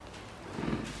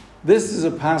This is a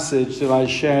passage that I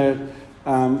shared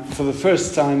for the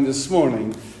first time this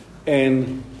morning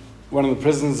in one of the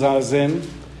prisons I was in.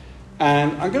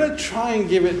 And I'm going to try and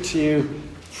give it to you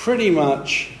pretty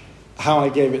much how I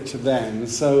gave it to them.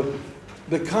 So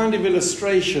the kind of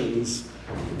illustrations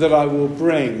that I will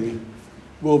bring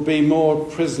will be more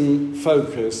prison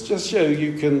focused, just so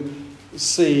you can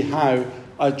see how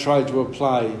I try to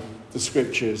apply the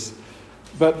scriptures.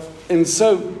 But in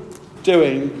so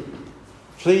doing,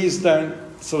 please don't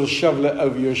sort of shovel it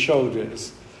over your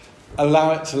shoulders.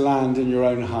 Allow it to land in your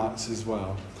own hearts as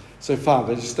well. So,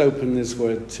 Father, just open this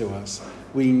word to us.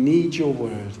 We need your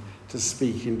word to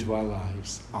speak into our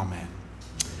lives. Amen.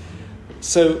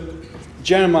 So,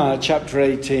 Jeremiah chapter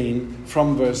 18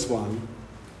 from verse 1.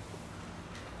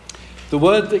 The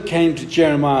word that came to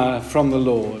Jeremiah from the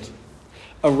Lord.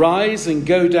 Arise and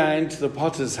go down to the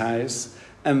potter's house,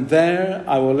 and there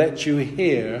I will let you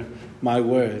hear my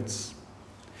words.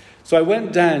 So I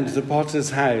went down to the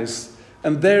potter's house,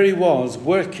 and there he was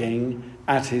working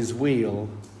at his wheel.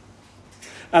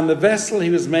 And the vessel he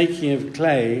was making of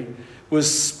clay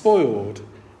was spoiled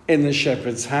in the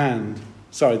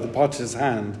potter's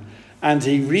hand, and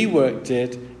he reworked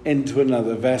it into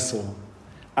another vessel,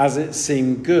 as it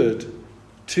seemed good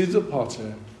to the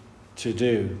potter to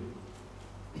do.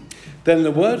 Then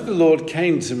the word of the Lord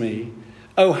came to me,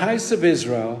 O house of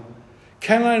Israel,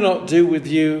 can I not do with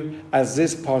you as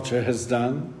this potter has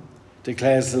done,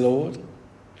 declares the Lord?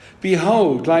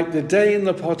 Behold, like the day in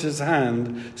the potter's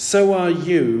hand, so are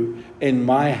you in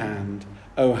my hand,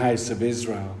 O house of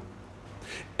Israel.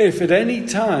 If at any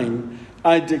time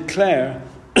I declare,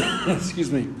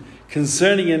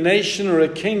 concerning a nation or a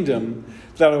kingdom,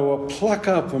 that I will pluck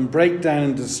up and break down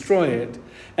and destroy it,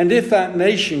 and if that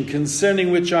nation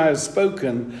concerning which I have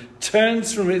spoken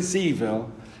turns from its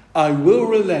evil, I will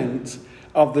relent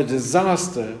of the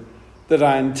disaster that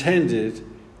I intended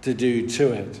to do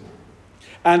to it.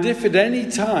 And if at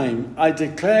any time I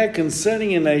declare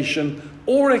concerning a nation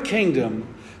or a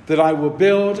kingdom that I will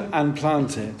build and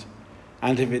plant it,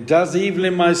 and if it does evil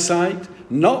in my sight,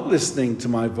 not listening to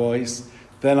my voice,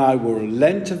 then I will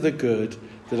relent of the good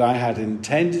that I had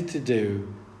intended to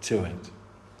do to it.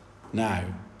 Now,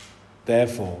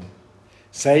 therefore,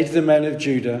 say to the men of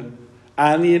Judah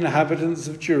and the inhabitants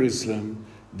of Jerusalem,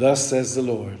 thus says the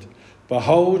Lord,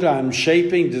 behold, I am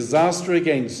shaping disaster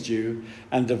against you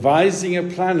and devising a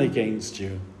plan against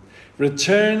you.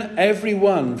 Return every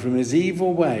one from his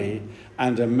evil way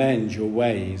and amend your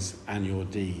ways and your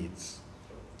deeds.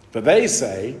 For they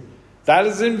say, that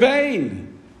is in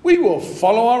vain. We will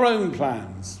follow our own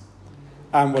plans.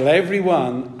 And will every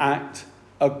one act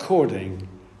according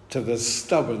to the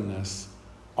stubbornness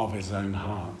of his own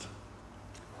heart.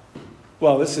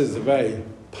 Well, this is a very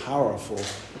powerful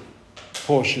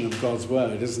portion of God's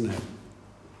word, isn't it?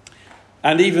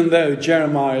 And even though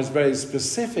Jeremiah is very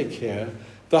specific here,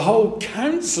 the whole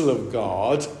counsel of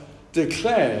God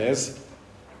declares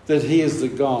that he is the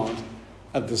God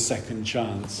of the second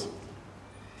chance.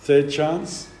 Third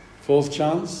chance? Fourth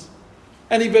chance?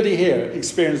 Anybody here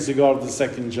experienced the God of the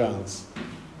second chance?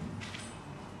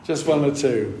 Just one or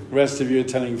two. The rest of you are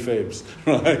telling fibs.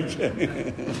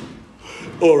 Right?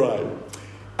 All right.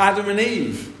 Adam and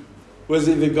Eve. Was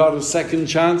he the God of second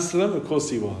chance to them? Of course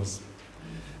he was.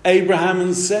 Abraham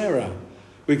and Sarah.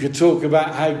 We could talk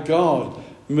about how God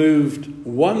moved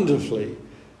wonderfully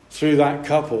through that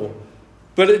couple.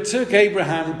 But it took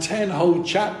Abraham 10 whole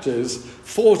chapters,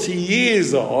 40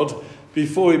 years odd,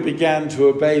 before he began to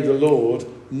obey the Lord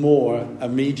more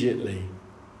immediately.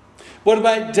 What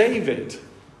about David?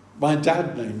 My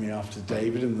dad named me after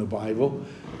David in the Bible.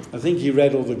 I think he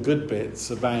read all the good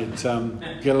bits about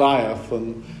Goliath,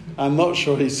 and I'm not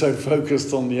sure he's so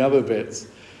focused on the other bits.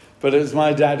 But it was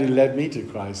my dad who led me to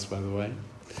Christ, by the way.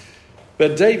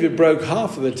 But David broke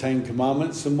half of the 10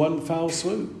 Commandments in one foul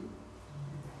swoop.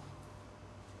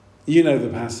 You know the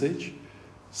passage,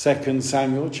 2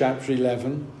 Samuel chapter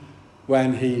 11,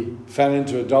 when he fell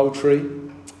into adultery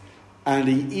and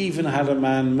he even had a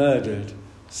man murdered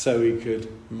so he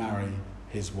could marry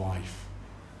his wife.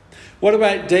 What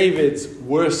about David's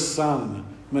worst son,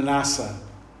 Manasseh?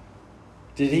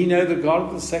 Did he know the God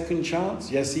of the second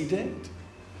chance? Yes, he did.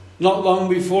 Not long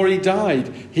before he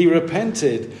died, he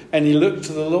repented and he looked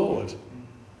to the Lord.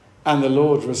 And the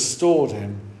Lord restored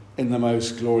him in the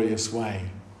most glorious way.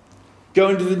 Go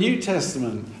into the New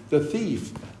Testament, the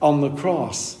thief on the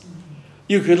cross.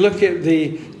 You could look at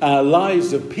the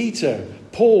lives of Peter,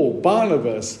 Paul,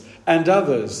 Barnabas, and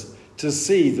others to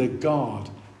see the God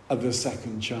of the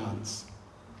second chance.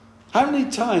 How many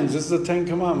times is the 10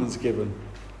 Commandments given?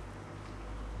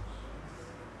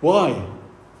 Why?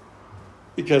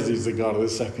 Because he's the God of the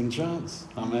second chance.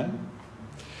 Amen?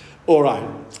 All right.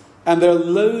 And there are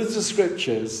loads of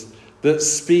scriptures that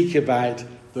speak about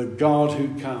the God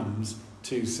who comes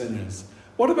to sinners.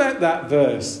 What about that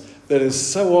verse that is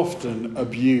so often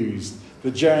abused?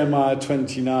 The Jeremiah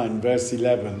 29, verse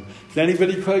 11. Can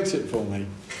anybody quote it for me?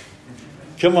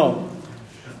 Come on.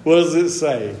 What does it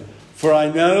say? For I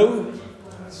know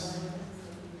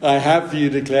I have for you,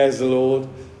 declares the Lord,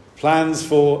 plans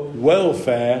for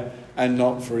welfare and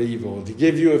not for evil, to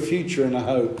give you a future and a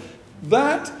hope.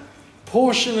 That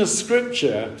portion of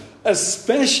scripture,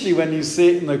 especially when you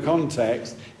see it in the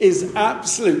context, is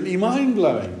absolutely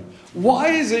mind-blowing. Why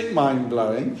is it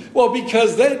mind-blowing? Well,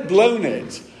 because they'd blown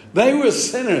it. They were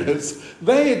sinners.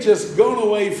 They had just gone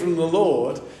away from the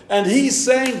Lord. And he's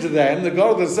saying to them, the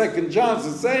God of the second chance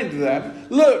is saying to them,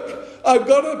 look, I've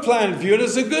got a plan for you, and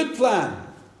it's a good plan.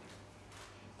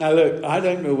 Now look, I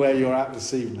don't know where you're at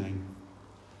this evening.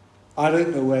 I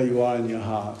don't know where you are in your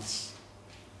hearts.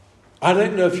 I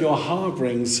don't know if you're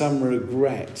harbouring some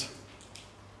regret.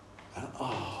 And,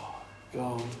 oh,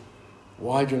 God,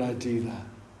 why did I do that?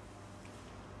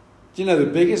 Do you know,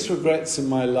 the biggest regrets in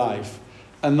my life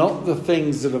are not the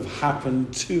things that have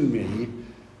happened to me,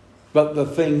 but the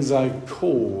things I've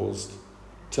caused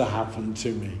to happen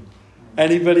to me.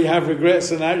 Anybody have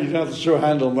regrets in that? You don't have to show a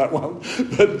hand on that one.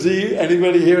 But do you?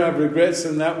 Anybody here have regrets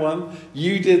in that one?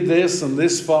 You did this and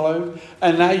this followed.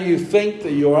 And now you think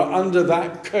that you are under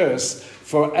that curse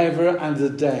forever and a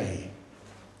day.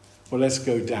 Well, let's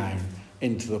go down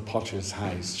into the potter's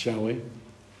house, shall we?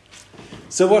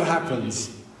 So what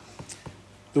happens?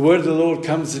 The word of the Lord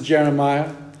comes to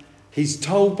Jeremiah. He's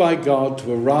told by God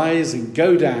to arise and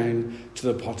go down to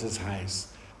the potter's house.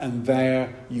 And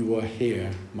there you will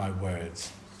hear my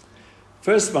words.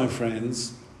 First, my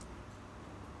friends,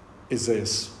 is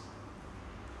this.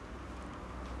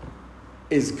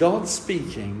 Is God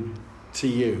speaking to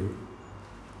you?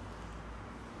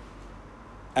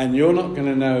 And you're not going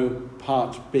to know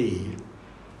part B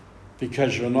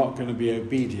because you're not going to be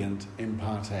obedient in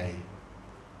part A.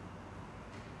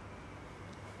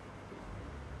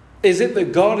 Is it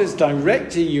that God is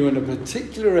directing you in a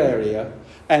particular area?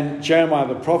 And Jeremiah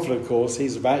the prophet, of course,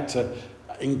 he's about to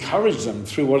encourage them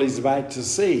through what he's about to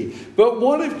see. But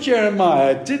what if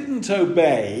Jeremiah didn't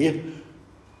obey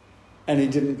and he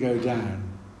didn't go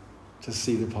down to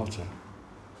see the potter?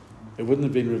 It wouldn't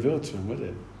have been revealed to him, would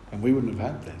it? And we wouldn't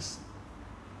have had this.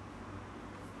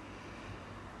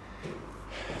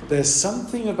 There's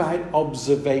something about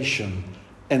observation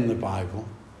in the Bible.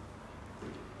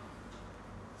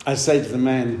 I say to the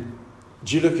men,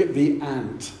 do you look at the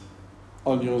ant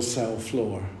on your cell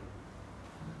floor?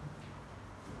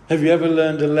 Have you ever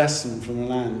learned a lesson from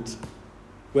an ant?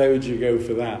 Where would you go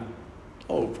for that?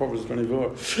 Oh, Proverbs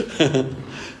 24.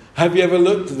 Have you ever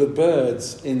looked at the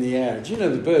birds in the air? Do you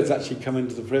know the birds actually come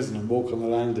into the prison and walk on the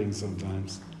landing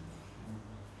sometimes?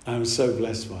 I'm so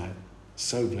blessed by it.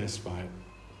 So blessed by it.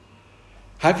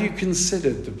 Have you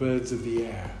considered the birds of the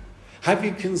air? Have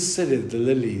you considered the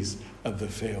lilies of the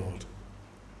field?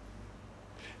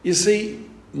 You see,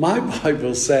 my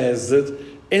Bible says that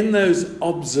in those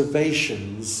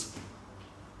observations,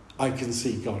 I can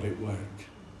see God at work.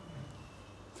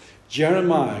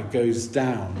 Jeremiah goes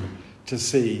down to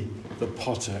see the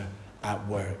potter at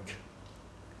work.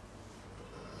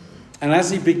 And as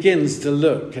he begins to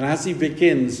look and as he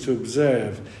begins to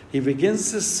observe, he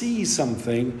begins to see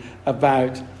something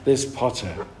about this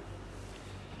potter.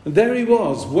 And there he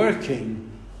was,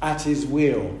 working at his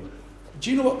wheel. Do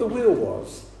you know what the wheel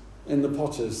was in the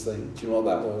potter's thing? Do you know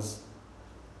what that was?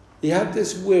 He had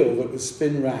this wheel that would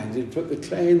spin round. He'd put the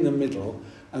clay in the middle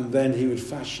and then he would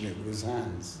fashion it with his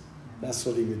hands. That's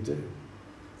what he would do.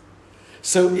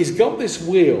 So he's got this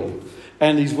wheel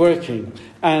and he's working.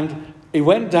 And he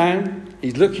went down,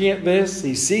 he's looking at this,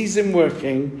 he sees him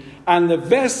working, and the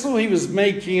vessel he was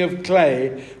making of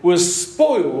clay was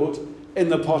spoiled in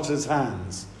the potter's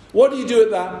hands. What do you do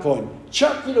at that point?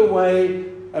 Chuck it away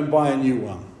and buy a new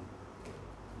one.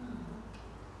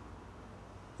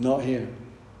 Not here.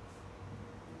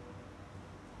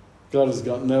 God has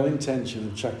got no intention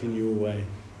of chucking you away.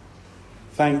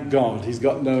 Thank God, he's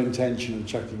got no intention of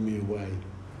chucking me away.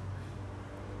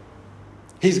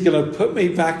 He's going to put me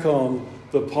back on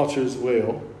the potter's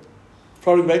wheel,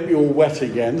 probably make me all wet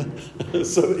again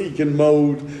so that he can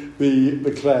mould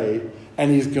the clay,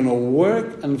 and he's going to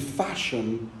work and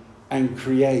fashion and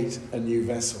create a new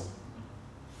vessel.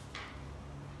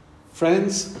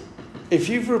 Friends, if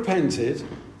you've repented,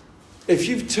 if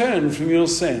you've turned from your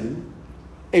sin,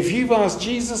 if you've asked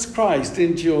Jesus Christ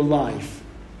into your life,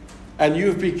 and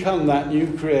you've become that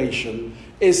new creation,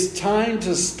 it's time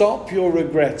to stop your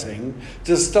regretting,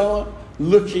 to start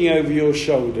looking over your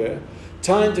shoulder,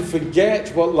 time to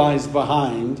forget what lies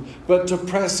behind, but to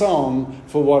press on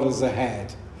for what is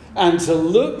ahead. And to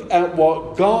look at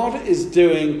what God is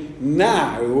doing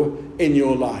now in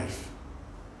your life.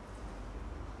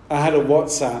 I had a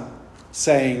WhatsApp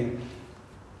saying,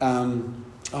 do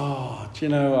you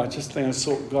know, I just think I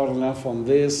sought God enough on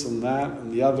this and that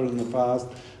and the other in the past.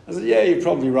 I said, yeah, you're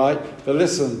probably right. But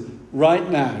listen, right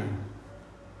now,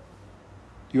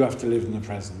 you have to live in the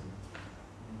present.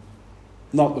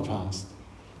 Not the past.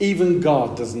 Even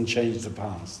God doesn't change the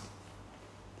past.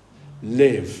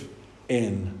 Live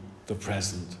in the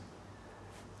present.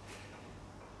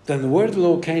 Then the word of the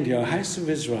Lord came to the house of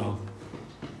Israel.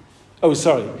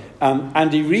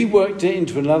 And he reworked it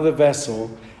into another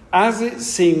vessel as it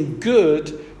seemed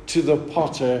good to the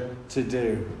potter to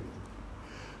do.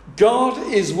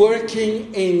 God is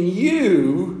working in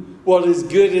you what is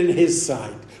good in his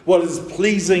sight, what is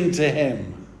pleasing to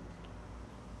him.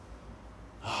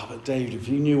 But David, if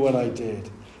you knew what I did,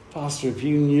 Pastor, if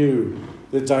you knew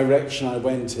the direction I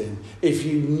went in, if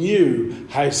you knew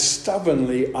how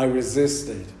stubbornly I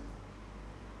resisted.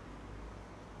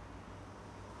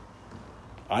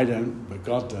 I don't, but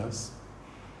God does.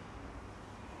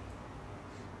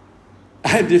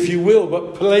 And if you will,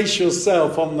 but place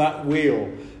yourself on that wheel.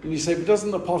 And you say, but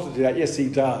doesn't the potter do that? Yes, he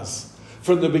does.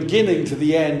 From the beginning to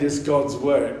the end is God's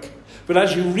work. But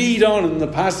as you read on in the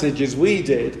passage as we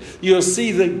did, you'll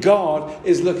see that God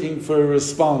is looking for a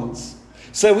response.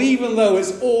 So even though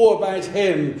it's all about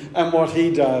him and what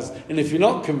he does, and if you're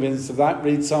not convinced of that,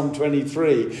 read Psalm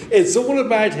 23. It's all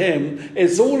about him,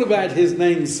 it's all about his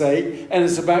name's sake, and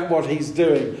it's about what he's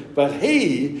doing. But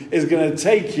he is going to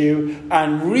take you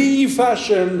and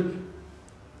refashion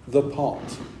the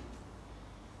pot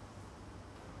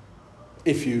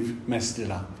if you've messed it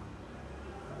up.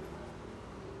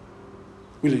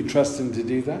 Will you trust him to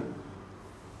do that?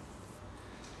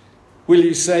 Will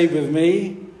you say with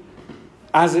me,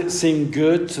 as it seemed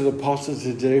good to the potter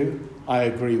to do, I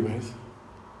agree with.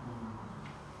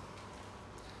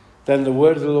 Then the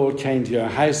word of the Lord came to you,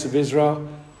 house of Israel,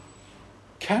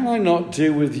 can I not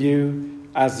do with you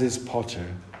as this potter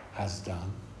has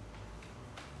done?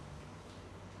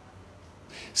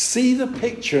 See the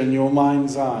picture in your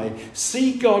mind's eye.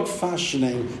 See God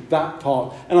fashioning that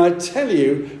pot. And I tell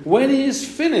you, when he is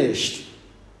finished,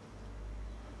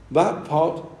 that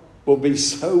pot will be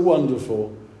so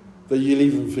wonderful that you'll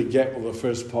even forget what the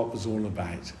first pot was all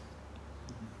about.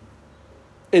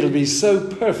 It'll be so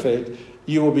perfect,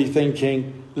 you will be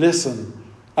thinking, listen,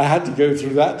 I had to go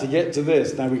through that to get to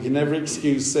this. Now, we can never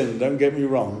excuse sin, don't get me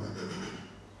wrong.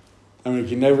 And we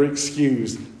can never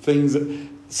excuse things that...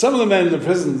 Some of the men in the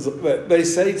prisons, they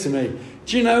say to me,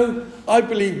 do you know, I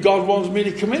believe God wants me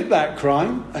to commit that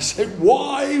crime. I said,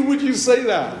 why would you say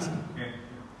that?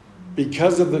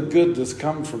 Because of the good that's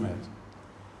come from it.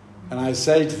 And I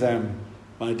say to them,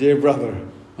 my dear brother,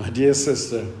 my dear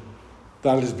sister,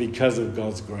 that is because of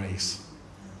God's grace.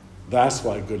 That's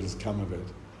why good has come of it.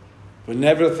 But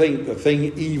never think the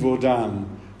thing evil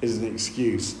done is an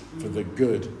excuse for the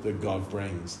good that God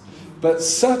brings. But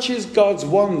such is God's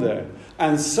wonder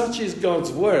and such is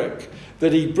God's work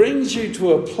that he brings you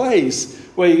to a place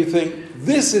where you think,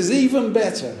 this is even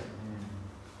better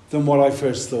than what I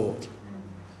first thought.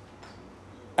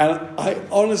 And I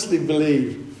honestly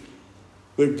believe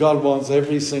that God wants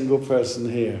every single person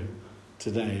here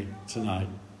today, tonight,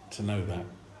 to know that.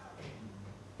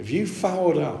 If you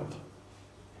fouled up,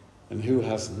 and who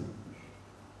hasn't?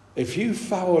 If you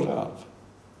fouled up,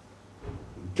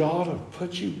 God will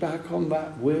put you back on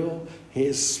that wheel.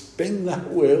 He'll spin that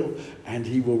wheel and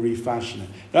he will refashion it.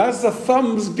 Now, as the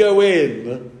thumbs go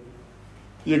in,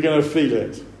 you're going to feel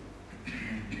it.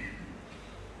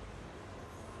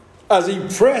 As he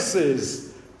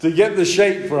presses to get the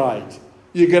shape right,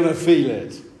 you're going to feel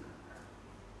it.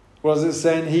 What does it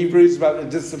say in Hebrews about the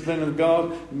discipline of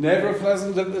God? Never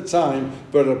pleasant at the time,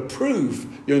 but a proof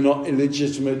you're not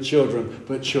illegitimate children,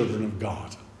 but children of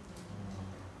God.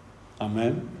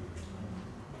 Amen.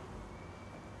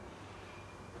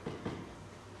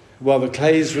 Well, the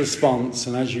clay's response,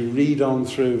 and as you read on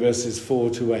through verses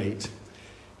 4 to 8,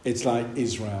 it's like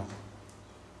Israel.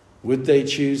 Would they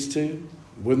choose to?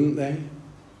 Wouldn't they?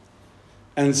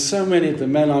 And so many of the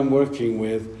men I'm working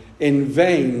with in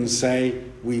vain say,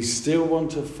 we still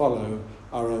want to follow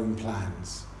our own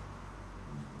plans.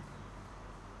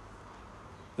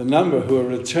 The number who are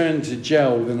returned to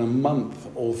jail within a month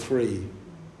or 3.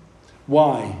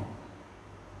 Why?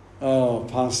 Oh,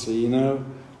 Pastor, you know,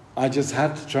 I just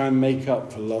had to try and make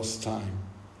up for lost time.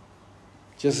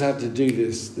 just had to do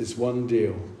this one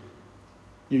deal,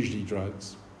 usually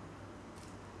drugs.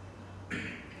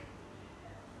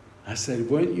 I said,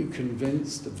 weren't you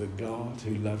convinced of the God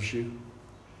who loves you?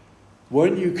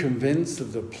 Weren't you convinced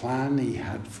of the plan he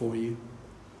had for you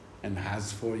and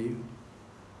has for you?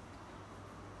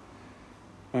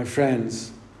 My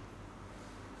friends,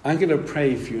 I'm going to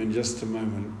pray for you in just a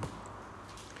moment.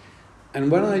 And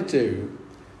when I do,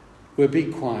 we'll be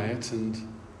quiet and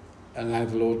allow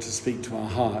the Lord to speak to our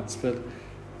hearts. But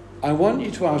I want you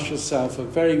to ask yourself a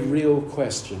very real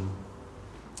question.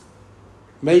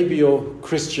 Maybe you're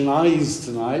Christianized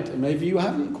tonight, and maybe you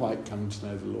haven't quite come to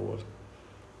know the Lord.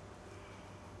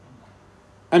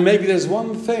 And maybe there's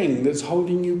one thing that's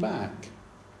holding you back.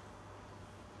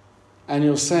 And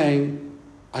you're saying,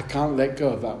 I can't let go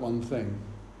of that one thing.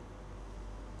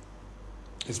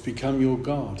 It's become your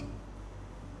God.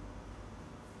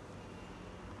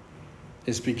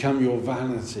 It's become your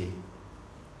vanity.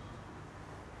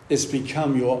 It's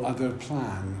become your other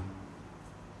plan.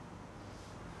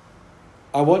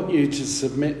 I want you to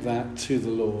submit that to the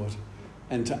Lord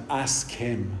and to ask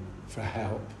him for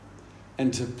help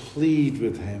and to plead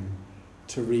with him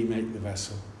to remake the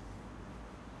vessel.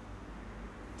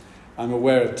 I'm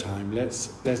aware of time.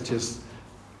 Let's just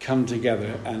come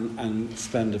together and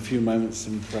spend a few moments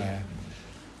in prayer.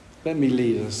 Let me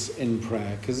lead us in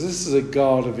prayer, because this is a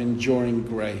God of enduring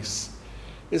grace.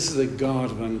 This is a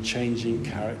God of unchanging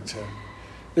character.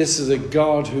 This is a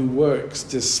God who works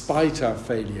despite our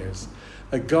failures.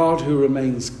 A God who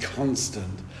remains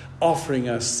constant, offering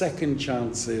us second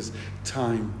chances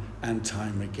time and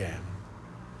time again.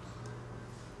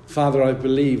 Father, I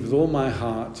believe with all my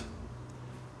heart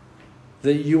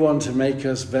that you want to make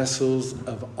us vessels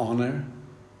of honor,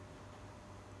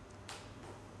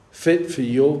 fit for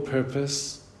your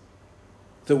purpose,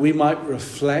 that we might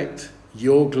reflect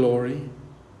your glory,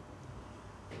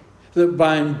 that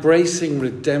by embracing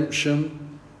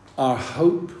redemption, our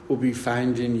hope will be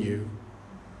found in you.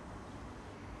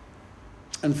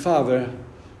 And Father,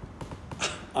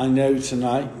 I know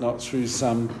tonight, not through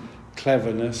some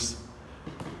cleverness,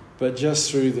 but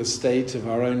just through the state of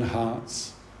our own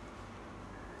hearts,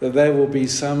 that there will be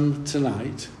some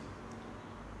tonight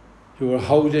who are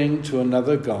holding to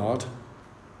another God,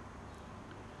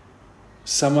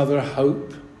 some other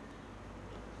hope,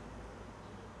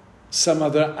 some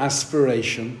other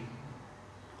aspiration.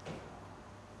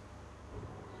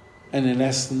 And in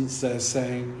essence, they're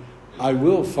saying, I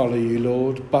will follow you,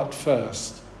 Lord, but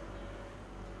first.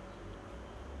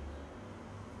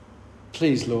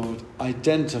 Please, Lord,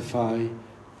 identify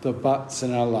the buts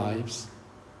in our lives.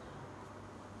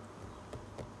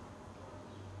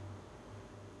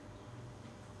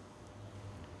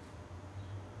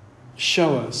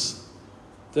 Show us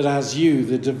that as you,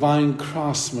 the divine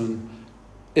craftsman,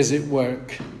 is at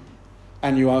work,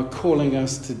 and you are calling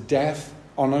us to death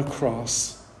on a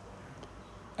cross,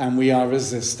 and we are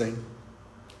resisting.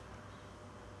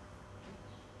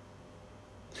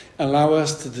 Allow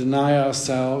us to deny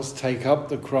ourselves, take up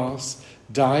the cross,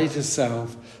 die to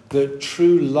self, that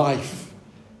true life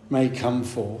may come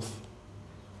forth.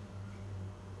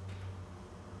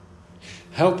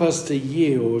 Help us to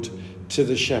yield to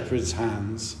the shepherd's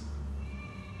hands.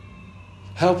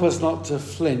 Help us not to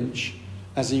flinch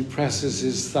as he presses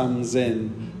his thumbs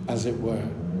in, as it were.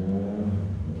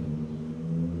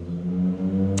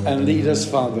 And lead us,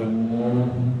 Father,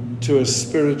 to a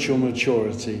spiritual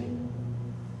maturity.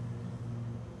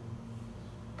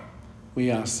 We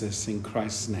ask this in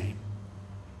Christ's name.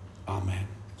 Amen.